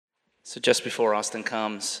So just before Austin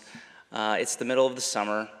comes, it's the middle of the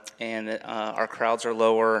summer, and our crowds are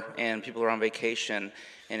lower, and people are on vacation.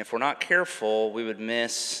 And if we're not careful, we would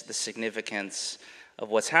miss the significance of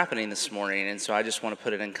what's happening this morning. And so I just want to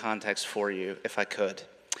put it in context for you, if I could.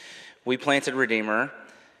 We planted Redeemer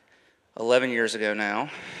 11 years ago now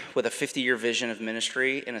with a 50-year vision of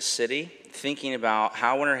ministry in a city, thinking about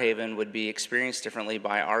how Winter Haven would be experienced differently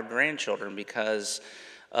by our grandchildren because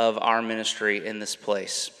of our ministry in this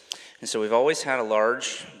place. And so we've always had a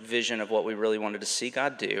large vision of what we really wanted to see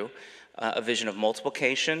God do, a vision of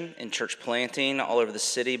multiplication in church planting all over the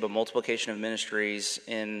city, but multiplication of ministries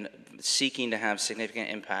in seeking to have significant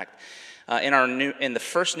impact. In the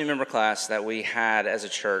first new member class that we had as a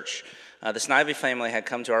church, the Snively family had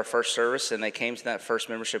come to our first service, and they came to that first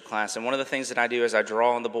membership class. And one of the things that I do is I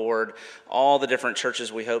draw on the board all the different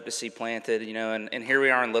churches we hope to see planted, and here we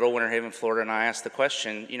are in Little Winter Haven, Florida, and I asked the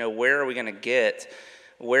question, where are we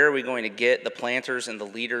going to get the planters and the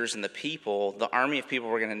leaders and the people, the army of people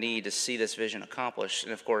we're going to need to see this vision accomplished?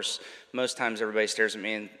 And of course, most times everybody stares at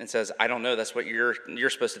me and says, I don't know, that's what you're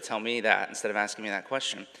supposed to tell me that, instead of asking me that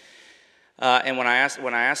question. And when I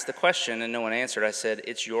asked the question and no one answered, I said,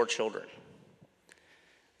 it's your children.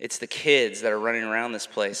 It's the kids that are running around this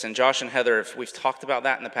place. And Josh and Heather, if we've talked about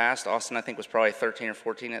that in the past, Austin I think was probably 13 or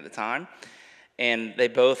 14 at the time, and they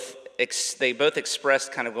both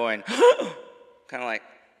expressed kind of going, kind of like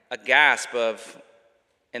a gasp of,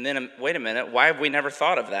 and then wait a minute, why have we never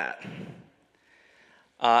thought of that?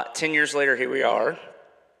 10 years later, here we are.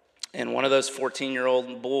 And one of those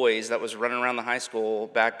 14-year-old boys that was running around the high school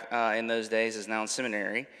back in those days is now in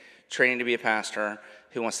seminary, training to be a pastor,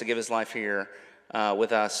 who wants to give his life here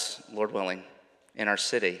with us, Lord willing, in our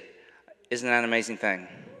city. Isn't that an amazing thing?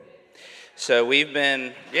 So we've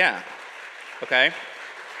been, okay.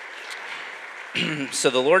 So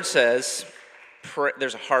the Lord says,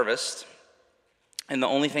 there's a harvest, and the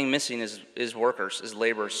only thing missing is workers, is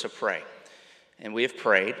laborers, so pray. And we have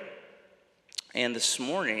prayed. And this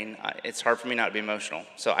morning, it's hard for me not to be emotional.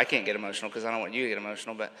 So I can't get emotional because I don't want you to get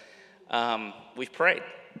emotional, but we've prayed.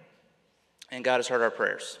 And God has heard our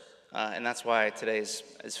prayers. And that's why today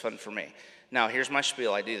is fun for me. Now, here's my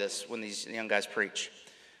spiel. I do this when these young guys preach.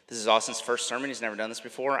 This is Austin's first sermon. He's never done this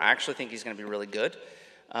before. I actually think he's going to be really good.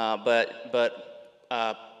 But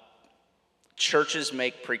churches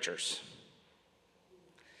make preachers.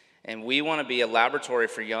 And we want to be a laboratory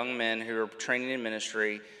for young men who are training in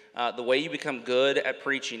ministry. The way you become good at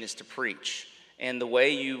preaching is to preach. And the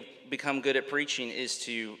way you become good at preaching is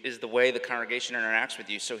the way the congregation interacts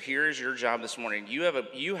with you. So here's your job this morning. You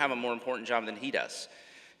have a more important job than he does.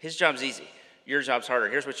 His job's easy. Your job's harder.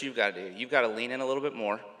 Here's what you've got to do. You've got to lean in a little bit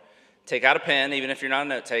more. Take out a pen, even if you're not a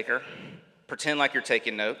note taker. Pretend like you're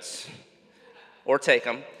taking notes. Or take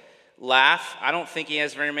them. Laugh. I don't think he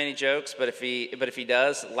has very many jokes, but if he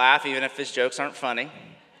does, laugh even if his jokes aren't funny.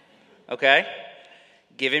 Okay?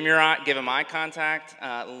 Give him eye contact,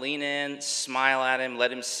 lean in, smile at him,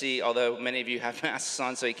 let him see, although many of you have masks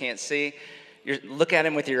on so he can't see. Look at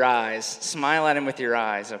him with your eyes, smile at him with your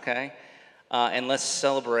eyes, okay? And let's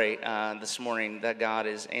celebrate this morning that God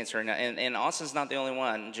is answering. And Austin's not the only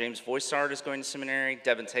one. James Voisart is going to seminary.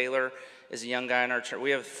 Devin Taylor is a young guy in our church.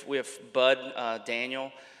 We have Bud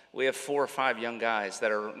Daniel. We have 4 or 5 young guys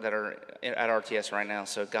that are at RTS right now.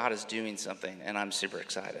 So God is doing something, and I'm super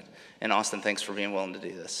excited. And Austin, thanks for being willing to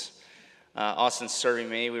do this. Austin's serving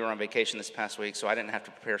me. We were on vacation this past week, so I didn't have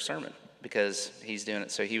to prepare a sermon because he's doing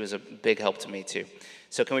it. So he was a big help to me too.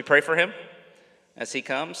 So can we pray for him as he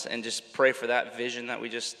comes, and just pray for that vision that we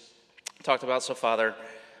just talked about? So Father,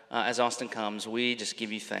 as Austin comes, we just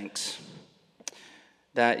give you thanks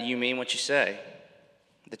that you mean what you say,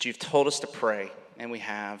 that you've told us to pray. And we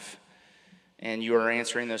have, and you are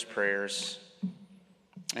answering those prayers.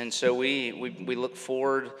 And so we look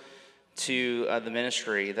forward to the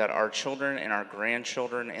ministry that our children and our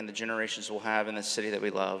grandchildren and the generations will have in the city that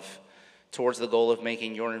we love, towards the goal of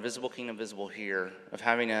making your invisible kingdom visible here, of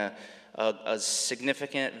having a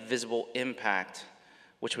significant visible impact,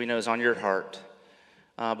 which we know is on your heart.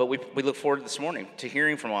 But we look forward this morning to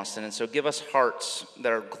hearing from Austin. And so give us hearts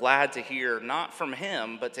that are glad to hear, not from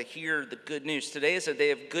him, but to hear the good news. Today is a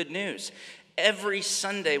day of good news. Every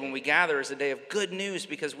Sunday when we gather is a day of good news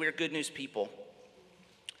because we're good news people.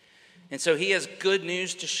 And so he has good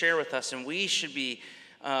news to share with us, and we should be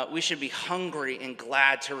hungry and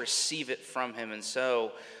glad to receive it from him. And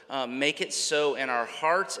so make it so in our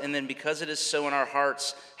hearts, and then because it is so in our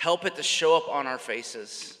hearts, help it to show up on our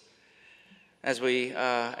faces. As we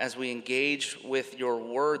engage with your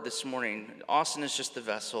word this morning. Austin is just the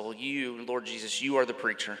vessel. You, Lord Jesus, you are the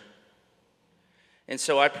preacher. And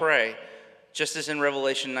so I pray just as in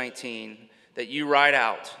Revelation 19, that you ride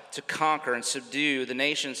out to conquer and subdue the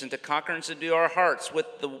nations and to conquer and subdue our hearts with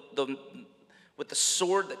the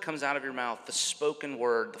sword that comes out of your mouth, the spoken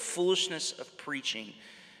word, the foolishness of preaching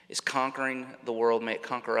is conquering the world. May it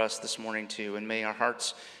conquer us this morning too, and may our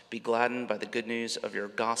hearts be gladdened by the good news of your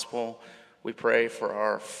gospel. We pray for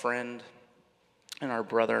our friend and our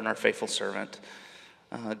brother and our faithful servant.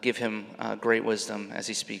 Give him great wisdom as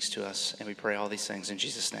he speaks to us, and we pray all these things in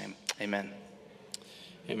Jesus' name. Amen.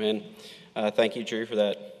 Amen. Thank you, Drew, for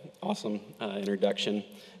that awesome introduction.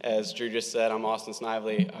 As Drew just said, I'm Austin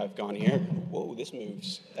Snively. I've gone here. Whoa, this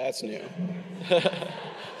moves. That's new.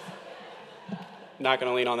 Not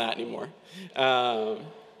going to lean on that anymore.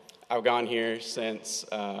 I've gone here since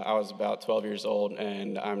I was about 12 years old,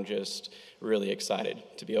 and I'm just really excited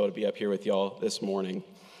to be able to be up here with y'all this morning.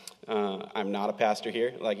 I'm not a pastor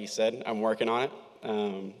here, like he said. I'm working on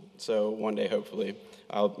it. So one day, hopefully,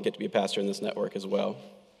 I'll get to be a pastor in this network as well.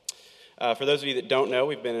 For those of you that don't know,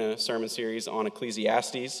 we've been in a sermon series on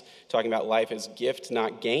Ecclesiastes, talking about life as gift,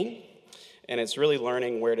 not gain. And it's really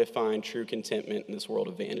learning where to find true contentment in this world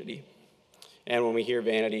of vanity. And when we hear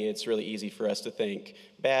vanity, it's really easy for us to think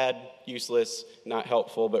bad, useless, not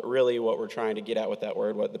helpful, but really what we're trying to get at with that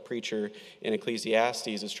word, what the preacher in Ecclesiastes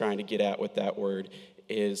is trying to get at with that word,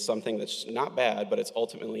 is something that's not bad, but it's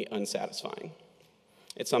ultimately unsatisfying.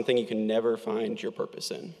 It's something you can never find your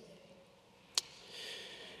purpose in.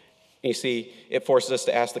 And you see, it forces us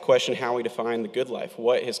to ask the question how we define the good life,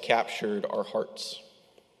 what has captured our hearts.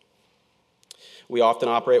 We often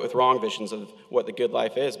operate with wrong visions of what the good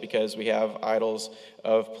life is because we have idols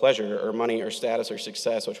of pleasure or money or status or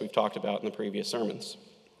success, which we've talked about in the previous sermons.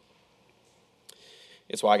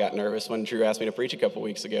 It's why I got nervous when Drew asked me to preach a couple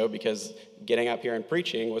weeks ago, because getting up here and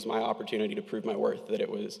preaching was my opportunity to prove my worth, that it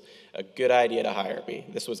was a good idea to hire me.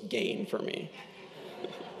 This was gain for me.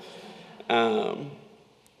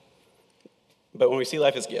 But when we see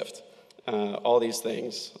life as gift, all these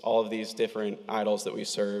things, all of these different idols that we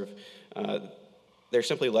serve, they're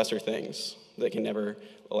simply lesser things that can never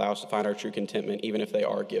allow us to find our true contentment, even if they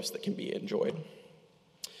are gifts that can be enjoyed.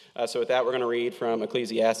 So with that, we're going to read from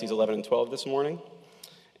Ecclesiastes 11 and 12 this morning,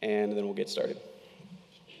 and then we'll get started.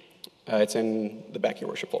 It's in the back of your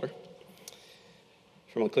worship folder.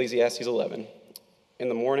 From Ecclesiastes 11, "In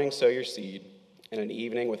the morning sow your seed, and in the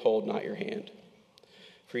evening withhold not your hand.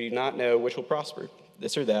 For you do not know which will prosper,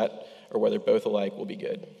 this or that, or whether both alike will be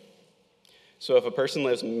good. So if a person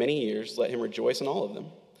lives many years, let him rejoice in all of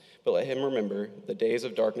them. But let him remember the days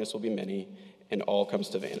of darkness will be many, and all comes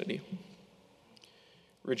to vanity.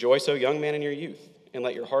 Rejoice, O young man, in your youth, and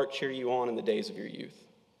let your heart cheer you on in the days of your youth.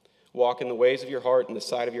 Walk in the ways of your heart and the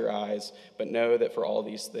sight of your eyes, but know that for all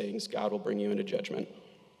these things God will bring you into judgment.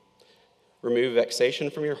 Remove vexation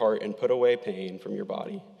from your heart and put away pain from your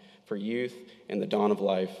body, for youth and the dawn of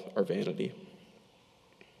life are vanity."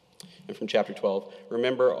 And from chapter 12,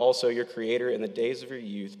 "Remember also your Creator in the days of your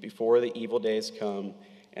youth, before the evil days come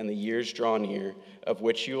and the years draw near, of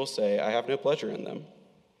which you will say, I have no pleasure in them.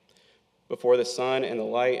 Before the sun and the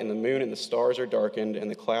light and the moon and the stars are darkened and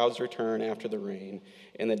the clouds return after the rain,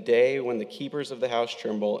 in the day when the keepers of the house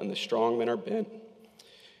tremble and the strong men are bent,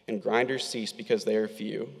 and grinders cease because they are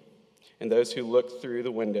few, and those who look through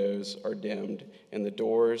the windows are dimmed, and the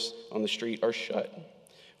doors on the street are shut.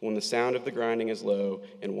 When the sound of the grinding is low,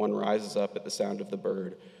 and one rises up at the sound of the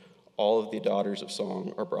bird, all of the daughters of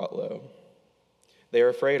song are brought low. They are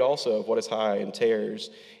afraid also of what is high and tears,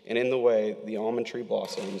 and in the way the almond tree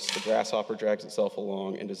blossoms, the grasshopper drags itself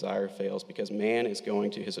along, and desire fails, because man is going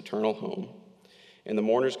to his eternal home. And the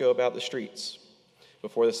mourners go about the streets.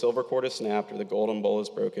 Before the silver cord is snapped, or the golden bowl is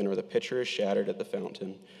broken, or the pitcher is shattered at the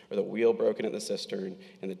fountain, or the wheel broken at the cistern,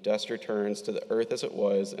 and the dust returns to the earth as it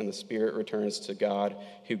was, and the spirit returns to God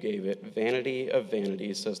who gave it. Vanity of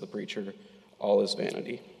vanities, says the preacher, all is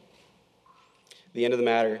vanity. The end of the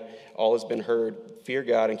matter, all has been heard. Fear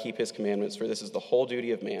God and keep his commandments, for this is the whole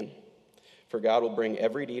duty of man. For God will bring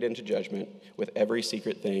every deed into judgment with every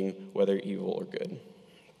secret thing, whether evil or good."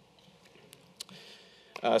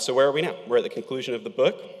 So where are we now? We're at the conclusion of the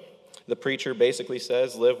book. The preacher basically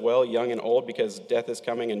says, live well, young and old, because death is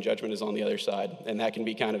coming and judgment is on the other side. And that can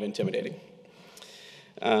be kind of intimidating.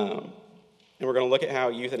 And we're going to look at how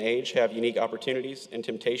youth and age have unique opportunities and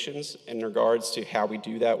temptations in regards to how we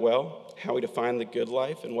do that well, how we define the good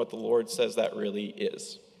life, and what the Lord says that really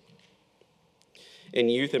is. In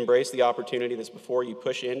youth, embrace the opportunity that's before you.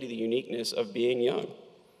 Push into the uniqueness of being young.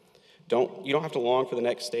 You don't have to long for the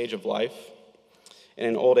next stage of life. And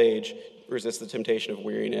in old age, resist the temptation of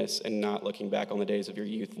weariness and not looking back on the days of your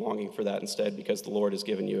youth, longing for that instead, because the Lord has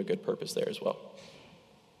given you a good purpose there as well.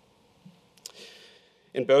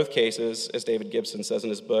 In both cases, as David Gibson says in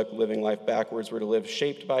his book, Living Life Backwards, we're to live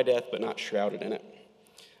shaped by death but not shrouded in it.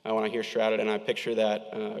 When I hear shrouded, and I picture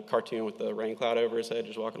that cartoon with the rain cloud over his head,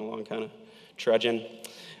 just walking along, kind of trudging.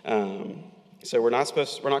 So we're not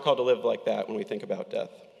called to live like that when we think about death.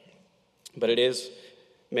 But it is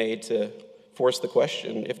made to force the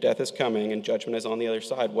question, if death is coming and judgment is on the other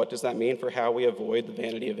side, what does that mean for how we avoid the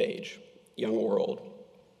vanity of age, young or old?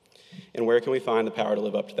 And where can we find the power to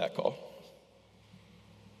live up to that call?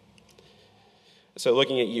 So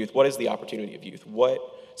looking at youth, what is the opportunity of youth? What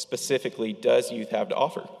specifically does youth have to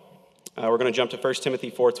offer? We're going to jump to 1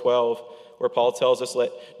 Timothy 4:12, where Paul tells us,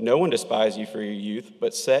 let no one despise you for your youth,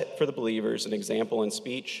 but set for the believers an example in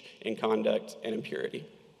speech, in conduct, and in purity.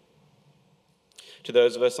 To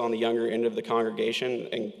those of us on the younger end of the congregation,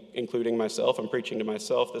 and including myself, I'm preaching to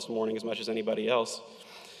myself this morning as much as anybody else,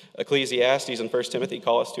 Ecclesiastes and 1 Timothy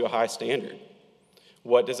call us to a high standard.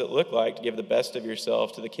 What does it look like to give the best of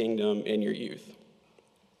yourself to the kingdom in your youth?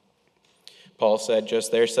 Paul said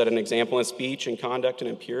just there, set an example in speech and conduct and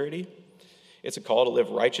in purity. It's a call to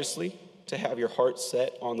live righteously, to have your heart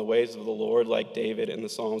set on the ways of the Lord, like David in the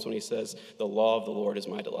Psalms when he says, the law of the Lord is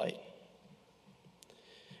my delight.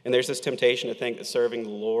 And there's this temptation to think that serving the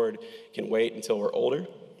Lord can wait until we're older.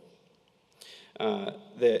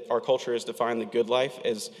 That our culture has defined the good life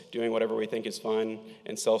as doing whatever we think is fun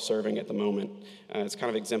and self-serving at the moment. It's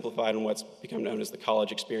kind of exemplified in what's become known as the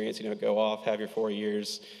college experience. Go off, have your 4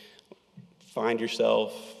 years, find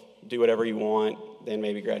yourself, do whatever you want, then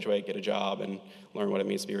maybe graduate, get a job, and learn what it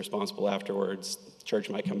means to be responsible afterwards. Church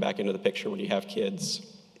might come back into the picture when you have kids.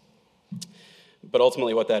 But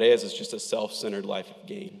ultimately what that is just a self-centered life of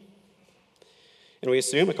gain. And we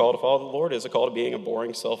assume a call to follow the Lord is a call to being a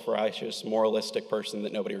boring, self-righteous, moralistic person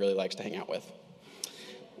that nobody really likes to hang out with.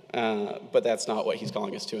 But that's not what he's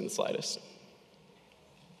calling us to in the slightest.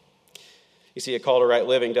 You see, a call to right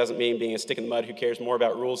living doesn't mean being a stick in the mud who cares more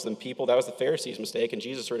about rules than people. That was the Pharisees' mistake, and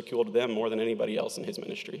Jesus ridiculed them more than anybody else in his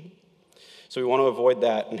ministry. So we want to avoid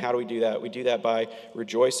that, and how do we do that? We do that by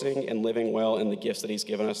rejoicing and living well in the gifts that he's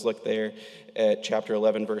given us. Look there at chapter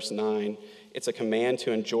 11, verse 9. It's a command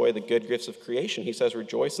to enjoy the good gifts of creation. He says,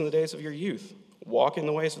 rejoice in the days of your youth. Walk in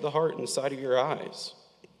the ways of the heart and the sight of your eyes.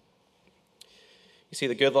 You see,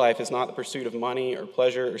 the good life is not the pursuit of money or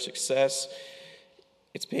pleasure or success.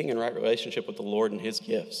 It's being in right relationship with the Lord and his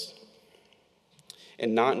gifts.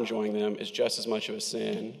 And not enjoying them is just as much of a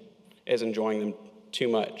sin as enjoying them too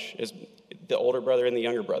much, as the older brother and the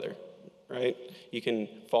younger brother, right? You can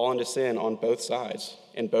fall into sin on both sides,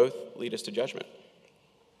 and both lead us to judgment.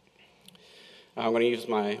 I'm going to use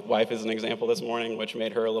my wife as an example this morning, which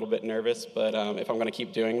made her a little bit nervous, but if I'm going to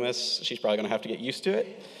keep doing this, she's probably going to have to get used to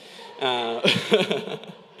it.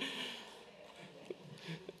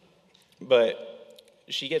 But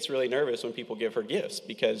she gets really nervous when people give her gifts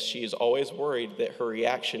because she's always worried that her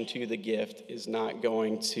reaction to the gift is not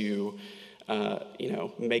going to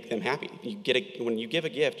make them happy. When you give a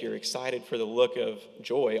gift, you're excited for the look of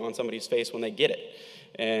joy on somebody's face when they get it.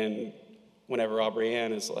 And whenever Aubrey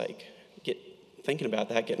Ann is thinking about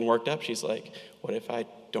that, getting worked up, she's like, what if I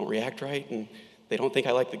don't react right and they don't think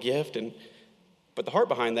I like the gift? But the heart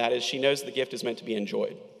behind that is she knows the gift is meant to be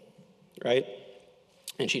enjoyed, right?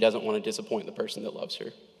 And she doesn't want to disappoint the person that loves her.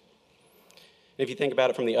 And if you think about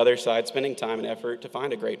it from the other side, spending time and effort to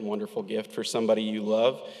find a great and wonderful gift for somebody you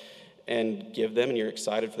love and give them, and you're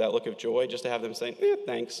excited for that look of joy, just to have them say,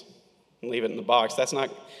 thanks, and leave it in the box. That's not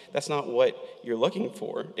what you're looking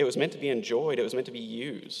for. It was meant to be enjoyed. It was meant to be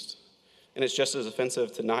used. And it's just as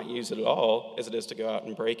offensive to not use it at all as it is to go out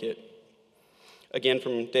and break it. Again,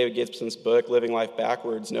 from David Gibson's book, Living Life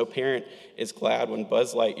Backwards, no parent is glad when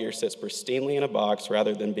Buzz Lightyear sits pristinely in a box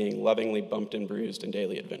rather than being lovingly bumped and bruised in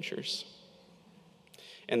daily adventures.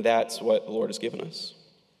 And that's what the Lord has given us.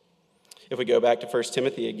 If we go back to 1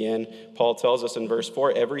 Timothy again, Paul tells us in verse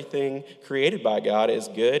 4, everything created by God is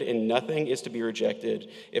good, and nothing is to be rejected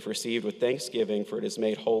if received with thanksgiving, for it is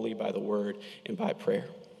made holy by the word and by prayer.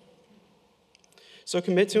 So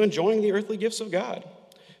commit to enjoying the earthly gifts of God.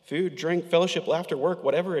 Food, drink, fellowship, laughter, work,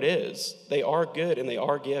 whatever it is, they are good and they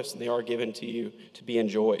are gifts and they are given to you to be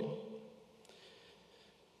enjoyed.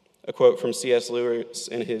 A quote from C.S. Lewis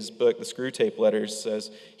in his book, The Screwtape Letters,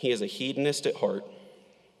 says, he is a hedonist at heart.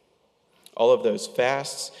 All of those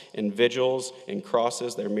fasts and vigils and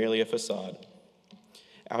crosses, they're merely a facade.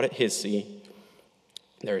 Out at his sea,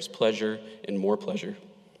 there is pleasure and more pleasure.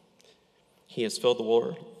 He has filled the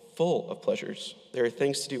world full of pleasures. There are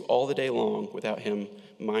things to do all the day long without him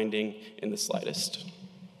minding in the slightest.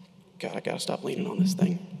 God, I gotta stop leaning on this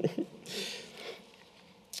thing.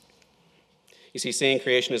 You see, seeing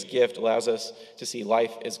creation as gift allows us to see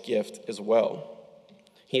life as gift as well.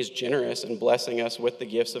 He's generous in blessing us with the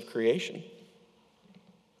gifts of creation.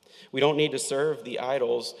 We don't need to serve the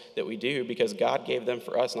idols that we do because God gave them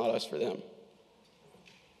for us, not us for them.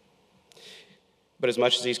 But as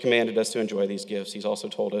much as he's commanded us to enjoy these gifts, he's also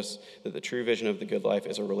told us that the true vision of the good life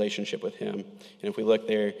is a relationship with him. And if we look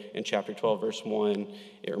there in chapter 12, verse 1,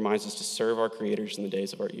 it reminds us to serve our creators in the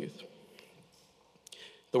days of our youth.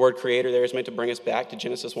 The word creator there is meant to bring us back to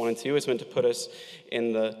Genesis 1 and 2. It's meant to put us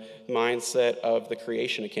in the mindset of the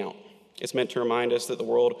creation account. It's meant to remind us that the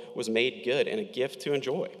world was made good and a gift to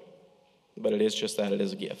enjoy. But it is just that, it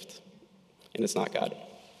is a gift. And it's not God.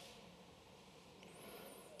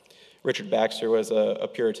 Richard Baxter was a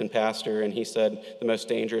Puritan pastor, and he said, the most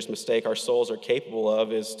dangerous mistake our souls are capable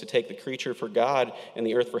of is to take the creature for God and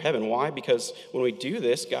the earth for heaven. Why? Because when we do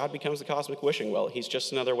this, God becomes the cosmic wishing well. He's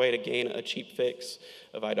just another way to gain a cheap fix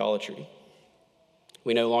of idolatry.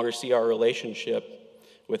 We no longer see our relationship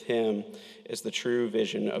with him as the true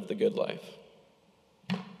vision of the good life.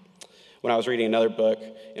 When I was reading another book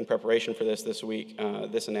in preparation for this week,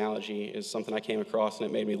 this analogy is something I came across and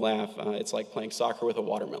it made me laugh. It's like playing soccer with a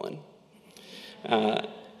watermelon.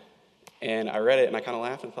 And I read it and I kind of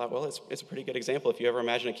laughed and thought, well, it's a pretty good example. If you ever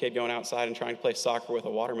imagine a kid going outside and trying to play soccer with a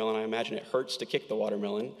watermelon, I imagine it hurts to kick the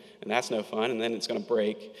watermelon, and that's no fun, and then it's going to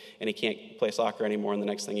break, and he can't play soccer anymore, and the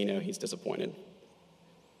next thing you know, he's disappointed.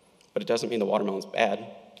 But it doesn't mean the watermelon's bad.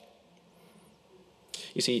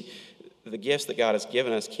 You see, the gifts that God has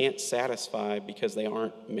given us can't satisfy because they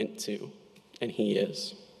aren't meant to, and he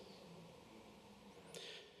is.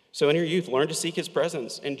 So in your youth, learn to seek his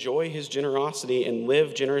presence, enjoy his generosity, and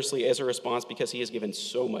live generously as a response because he has given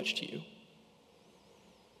so much to you.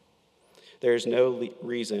 There is no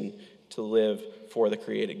reason to live for the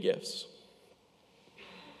created gifts.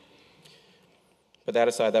 But that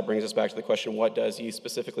aside, that brings us back to the question, what does youth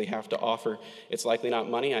specifically have to offer? It's likely not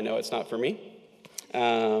money. I know it's not for me.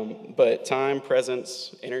 But time,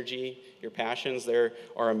 presence, energy, your passions, there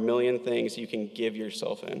are a million things you can give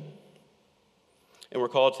yourself in. And we're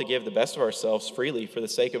called to give the best of ourselves freely for the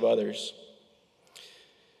sake of others.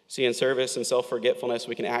 See, in service and self-forgetfulness,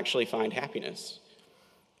 we can actually find happiness.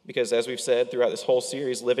 Because as we've said throughout this whole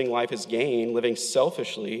series, living life is gain, living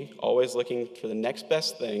selfishly, always looking for the next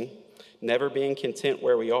best thing, never being content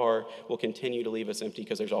where we are, will continue to leave us empty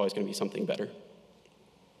because there's always going to be something better.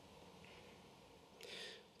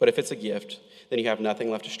 But if it's a gift, then you have nothing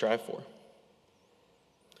left to strive for.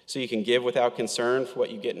 So you can give without concern for what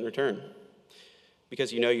you get in return,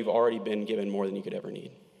 because you know you've already been given more than you could ever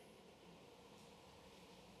need.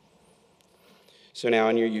 So now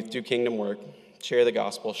in your youth, do kingdom work, share the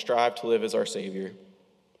gospel, strive to live as our Savior.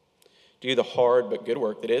 Do the hard but good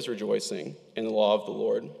work that is rejoicing in the law of the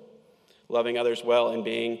Lord, loving others well and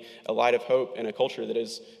being a light of hope in a culture that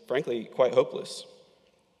is, frankly, quite hopeless.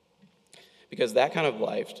 Because that kind of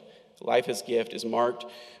life as gift, is marked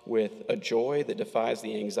with a joy that defies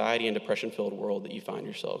the anxiety and depression-filled world that you find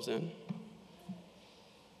yourselves in.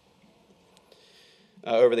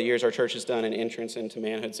 Over the years, our church has done an entrance into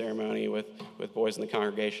manhood ceremony with boys in the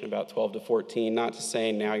congregation about 12 to 14, not to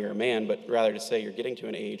say now you're a man, but rather to say you're getting to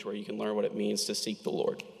an age where you can learn what it means to seek the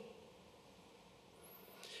Lord.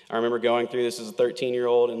 I remember going through this as a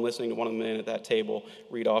 13-year-old and listening to one of the men at that table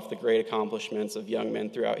read off the great accomplishments of young men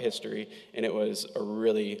throughout history, and it was a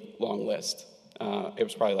really long list. It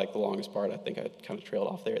was probably like the longest part. I think I kind of trailed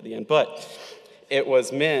off there at the end. But it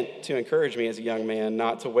was meant to encourage me as a young man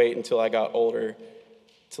not to wait until I got older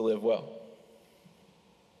to live well.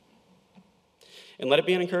 And let it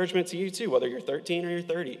be an encouragement to you too, whether you're 13 or you're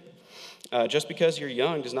 30. Just because you're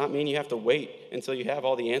young does not mean you have to wait until you have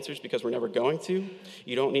all the answers, because we're never going to.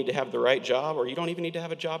 You don't need to have the right job, or you don't even need to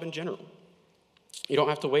have a job in general. You don't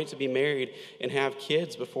have to wait to be married and have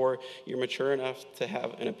kids before you're mature enough to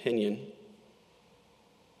have an opinion.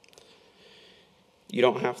 You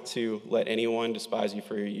don't have to let anyone despise you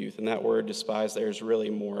for your youth. And that word despise there is really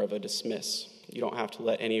more of a dismiss. You don't have to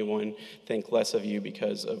let anyone think less of you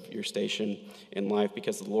because of your station in life,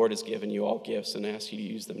 because the Lord has given you all gifts and asks you to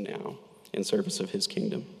use them now in service of his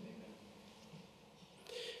kingdom.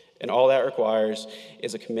 And all that requires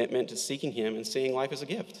is a commitment to seeking him and seeing life as a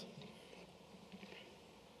gift.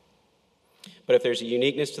 But if there's a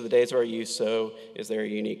uniqueness to the days of our youth, so is there a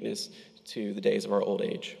uniqueness to the days of our old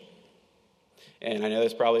age. And I know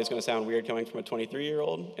this probably is going to sound weird coming from a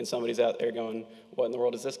 23-year-old, and somebody's out there going, what in the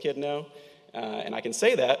world does this kid know? And I can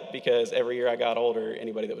say that because every year I got older,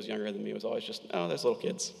 anybody that was younger than me was always just, oh, those little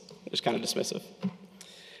kids. Just kind of dismissive.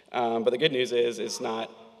 But the good news is, it's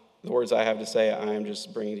not the words I have to say. I am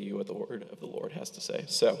just bringing to you what the word of the Lord has to say.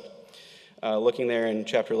 So, looking there in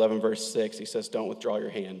chapter 11, verse 6, he says, don't withdraw your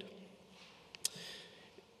hand.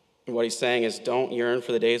 And what he's saying is, don't yearn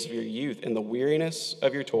for the days of your youth and the weariness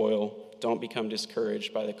of your toil. Don't become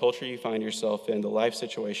discouraged by the culture you find yourself in, the life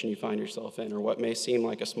situation you find yourself in, or what may seem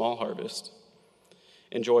like a small harvest.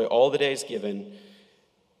 Enjoy all the days given,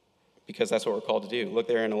 because that's what we're called to do. Look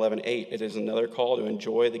there in 11:8. It is another call to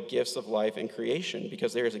enjoy the gifts of life and creation,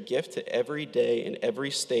 because there is a gift to every day and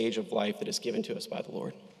every stage of life that is given to us by the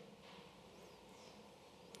Lord.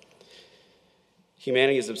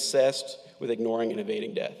 Humanity is obsessed with ignoring and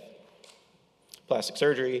evading death. Plastic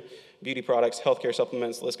surgery, beauty products, healthcare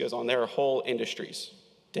supplements, the list goes on. There are whole industries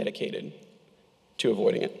dedicated to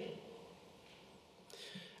avoiding it.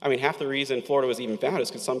 I mean, half the reason Florida was even found is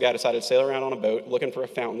because some guy decided to sail around on a boat looking for a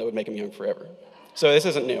fountain that would make him young forever. So this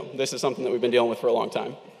isn't new. This is something that we've been dealing with for a long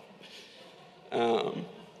time.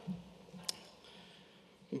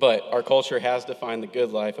 But our culture has defined the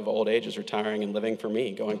good life of old age as retiring and living for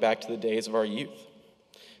me, going back to the days of our youth,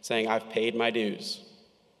 saying, I've paid my dues.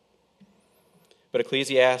 But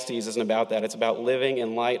Ecclesiastes isn't about that. It's about living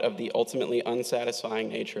in light of the ultimately unsatisfying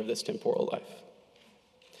nature of this temporal life.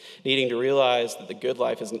 Needing to realize that the good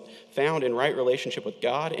life is found in right relationship with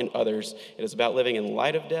God and others. It is about living in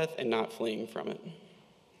light of death and not fleeing from it.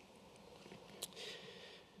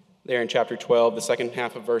 There in chapter 12, the second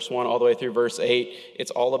half of verse 1, all the way through verse 8,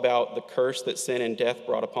 it's all about the curse that sin and death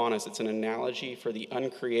brought upon us. It's an analogy for the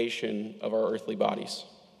uncreation of our earthly bodies.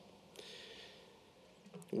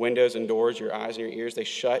 Windows and doors, your eyes and your ears, they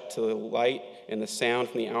shut to the light and the sound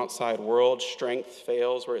from the outside world. Strength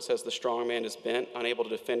fails, where it says the strong man is bent, unable to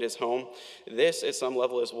defend his home. This, at some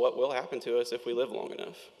level, is what will happen to us if we live long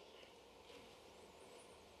enough.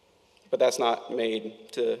 But that's not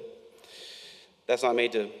made to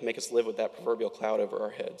make us live with that proverbial cloud over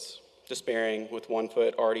our heads, despairing with one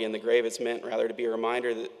foot already in the grave. It's meant rather to be a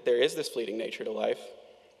reminder that there is this fleeting nature to life.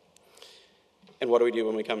 And what do we do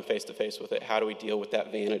when we come face to face with it? How do we deal with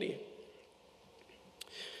that vanity?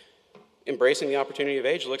 Embracing the opportunity of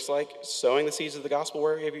age looks like sowing the seeds of the gospel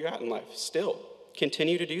wherever you're at in life. Still,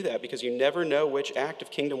 continue to do that, because you never know which act of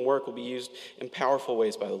kingdom work will be used in powerful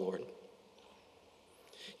ways by the Lord.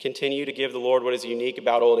 Continue to give the Lord what is unique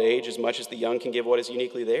about old age as much as the young can give what is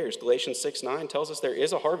uniquely theirs. Galatians 6:9 tells us there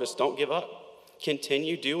is a harvest. Don't give up.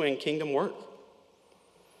 Continue doing kingdom work.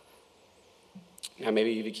 Now,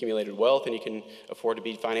 maybe you've accumulated wealth and you can afford to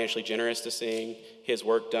be financially generous to seeing his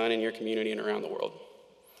work done in your community and around the world.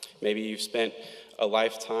 Maybe you've spent a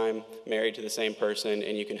lifetime married to the same person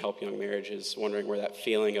and you can help young marriages, wondering where that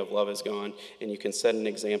feeling of love has gone, and you can set an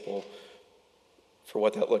example for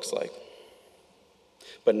what that looks like.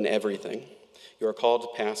 But in everything, you are called to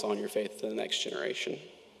pass on your faith to the next generation.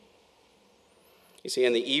 You see,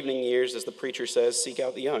 in the evening years, as the preacher says, seek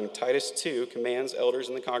out the young. Titus 2 commands elders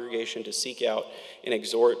in the congregation to seek out and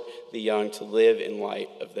exhort the young to live in light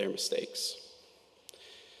of their mistakes,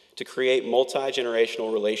 to create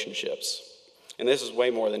multi-generational relationships. And this is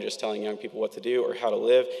way more than just telling young people what to do or how to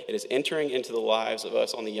live. It is entering into the lives of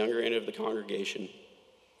us on the younger end of the congregation.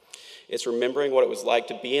 It's remembering what it was like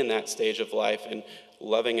to be in that stage of life and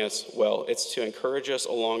loving us well. It's to encourage us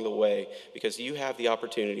along the way, because you have the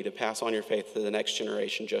opportunity to pass on your faith to the next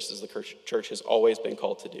generation, just as the church has always been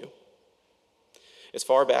called to do. As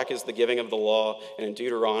far back as the giving of the law, and in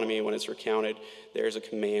Deuteronomy, when it's recounted, there's a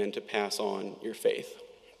command to pass on your faith.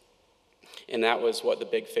 And that was what the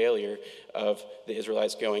big failure of the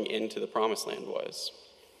Israelites going into the promised land was.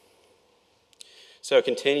 So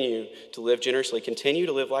continue to live generously. Continue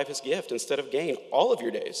to live life as gift instead of gain all of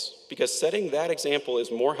your days, because setting that example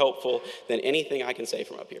is more helpful than anything I can say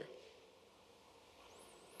from up here.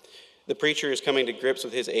 The preacher is coming to grips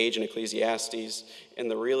with his age in Ecclesiastes,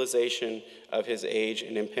 and the realization of his age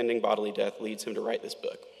and impending bodily death leads him to write this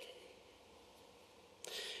book.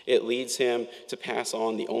 It leads him to pass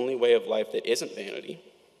on the only way of life that isn't vanity.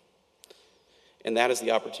 And that is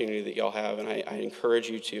the opportunity that y'all have, and I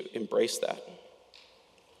encourage you to embrace that.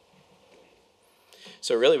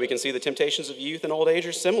 So really, we can see the temptations of youth and old age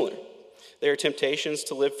are similar. There are temptations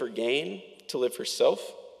to live for gain, to live for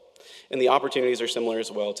self, and the opportunities are similar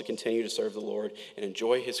as well, to continue to serve the Lord and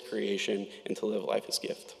enjoy his creation and to live life as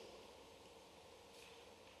gift.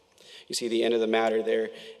 You see the end of the matter there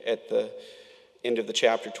at the end of the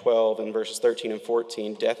chapter 12 in verses 13 and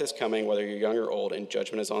 14. Death is coming whether you're young or old, and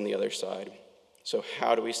judgment is on the other side. So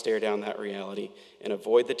how do we stare down that reality and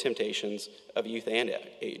avoid the temptations of youth and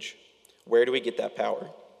age? Where do we get that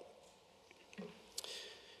power?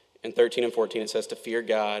 In 13 and 14, it says to fear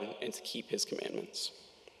God and to keep his commandments.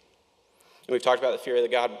 And we've talked about the fear of the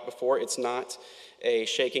God before. It's not a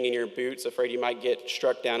shaking in your boots, afraid you might get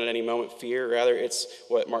struck down at any moment fear. Rather, it's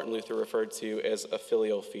what Martin Luther referred to as a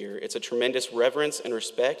filial fear. It's a tremendous reverence and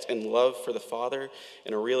respect and love for the Father,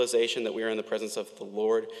 and a realization that we are in the presence of the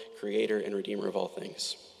Lord, Creator and Redeemer of all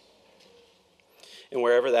things. And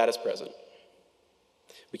wherever that is present,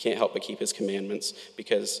 we can't help but keep his commandments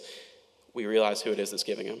because we realize who it is that's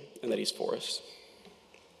giving them and that he's for us.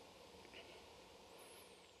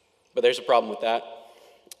 But there's a problem with that.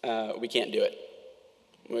 We can't do it.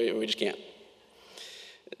 We just can't.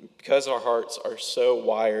 Because our hearts are so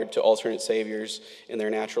wired to alternate saviors in their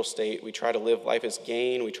natural state, we try to live life as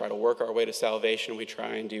gain, we try to work our way to salvation, we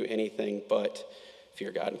try and do anything but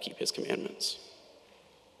fear God and keep his commandments.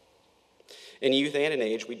 In youth and in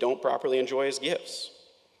age, we don't properly enjoy his gifts.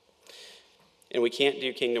 And we can't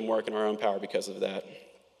do kingdom work in our own power because of that.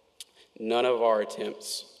 None of our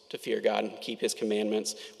attempts to fear God and keep his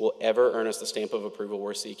commandments will ever earn us the stamp of approval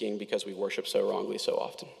we're seeking because we worship so wrongly so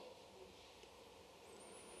often.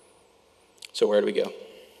 So where do we go?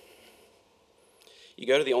 You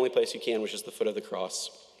go to the only place you can, which is the foot of the cross.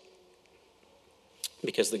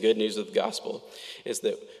 Because the good news of the gospel is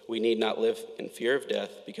that we need not live in fear of death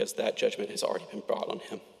because that judgment has already been brought on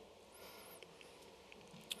him.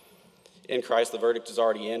 In Christ, the verdict is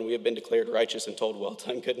already in. We have been declared righteous and told, well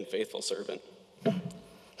done, good and faithful servant.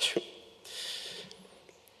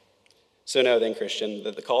 So know then, Christian,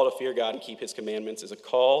 that the call to fear God and keep his commandments is a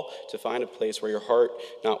call to find a place where your heart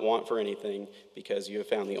not want for anything because you have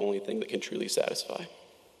found the only thing that can truly satisfy.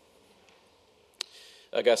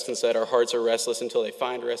 Augustine said, our hearts are restless until they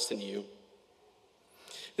find rest in you.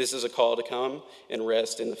 This is a call to come and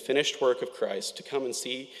rest in the finished work of Christ, to come and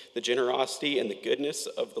see the generosity and the goodness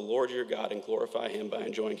of the Lord your God and glorify him by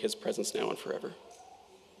enjoying his presence now and forever.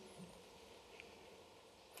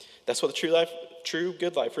 That's what the true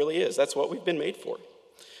good life really is. That's what we've been made for.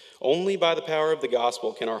 Only by the power of the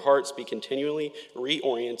gospel can our hearts be continually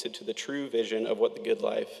reoriented to the true vision of what the good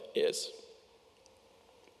life is.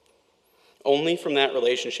 Only from that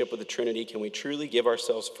relationship with the Trinity can we truly give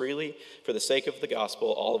ourselves freely for the sake of the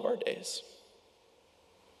gospel all of our days.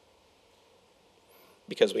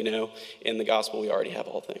 Because we know in the gospel we already have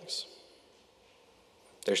all things.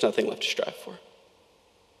 There's nothing left to strive for.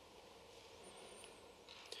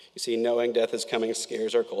 You see, knowing death is coming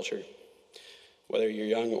scares our culture, whether you're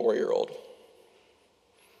young or you're old.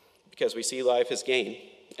 Because we see life as gain,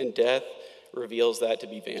 and death reveals that to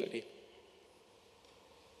be vanity.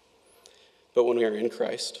 But when we are in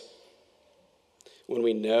Christ, when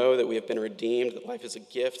we know that we have been redeemed, that life is a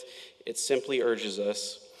gift, it simply urges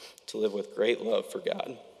us to live with great love for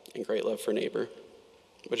God and great love for neighbor,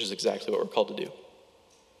 which is exactly what we're called to do.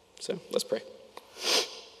 So let's pray.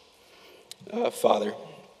 Father,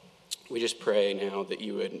 we just pray now that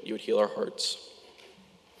you would heal our hearts,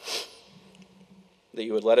 that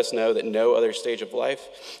you would let us know that no other stage of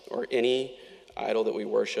life or any idol that we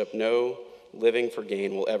worship, no living for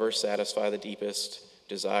gain will ever satisfy the deepest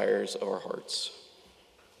desires of our hearts.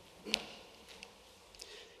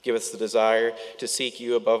 Give us the desire to seek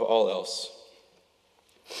you above all else,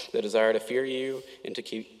 the desire to fear you and to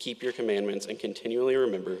keep your commandments, and continually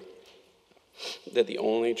remember that the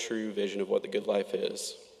only true vision of what the good life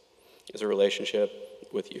is a relationship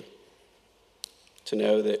with you. To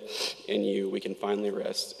know that in you we can finally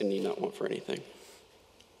rest and need not want for anything.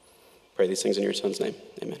 Pray these things in your son's name.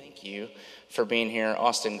 Amen. Thank you for being here.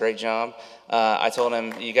 Austin, great job. I told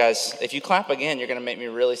him, you guys, if you clap again, you're going to make me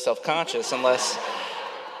really self-conscious unless,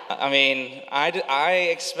 I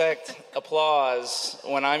expect applause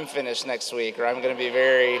when I'm finished next week, or I'm going to be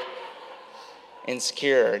very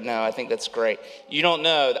insecure. No, I think that's great. You don't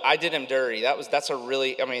know, I did him dirty. That was a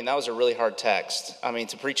really hard text.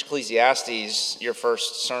 To preach Ecclesiastes, your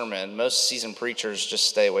first sermon, most seasoned preachers just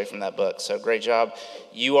stay away from that book. So great job.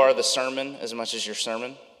 You are the sermon as much as your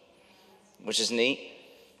sermon, which is neat.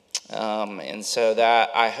 And so that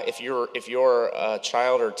if you're a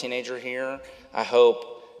child or a teenager here, I hope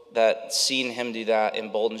that seeing him do that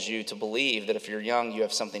emboldens you to believe that if you're young, you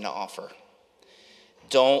have something to offer.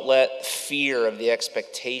 Don't let fear of the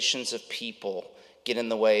expectations of people get in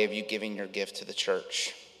the way of you giving your gift to the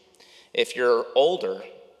church. If you're older,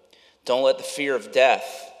 don't let the fear of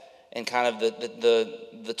death and kind of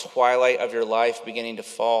the twilight of your life beginning to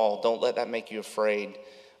fall, don't let that make you afraid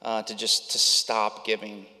to stop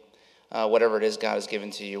giving whatever it is God has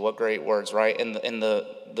given to you. What great words, right? And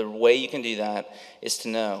the way you can do that is to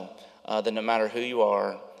know that no matter who you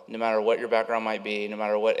are, no matter what your background might be, no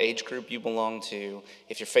matter what age group you belong to,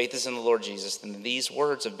 if your faith is in the Lord Jesus, then these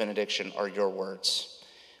words of benediction are your words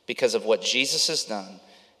because of what Jesus has done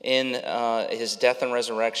in his death and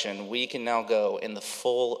resurrection, we can now go in the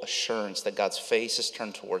full assurance that God's face is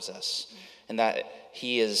turned towards us and that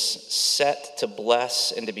he is set to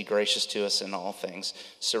bless and to be gracious to us in all things.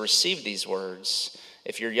 So receive these words.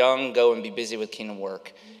 If you're young, go and be busy with kingdom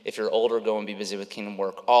work. If you're older, go and be busy with kingdom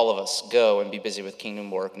work. All of us, go and be busy with kingdom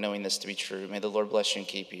work, knowing this to be true. May the Lord bless you and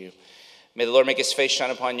keep you. May the Lord make his face shine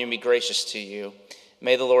upon you and be gracious to you.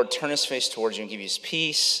 May the Lord turn his face towards you and give you his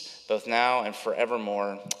peace, both now and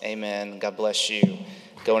forevermore. Amen. God bless you.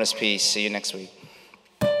 Go in his peace. See you next week.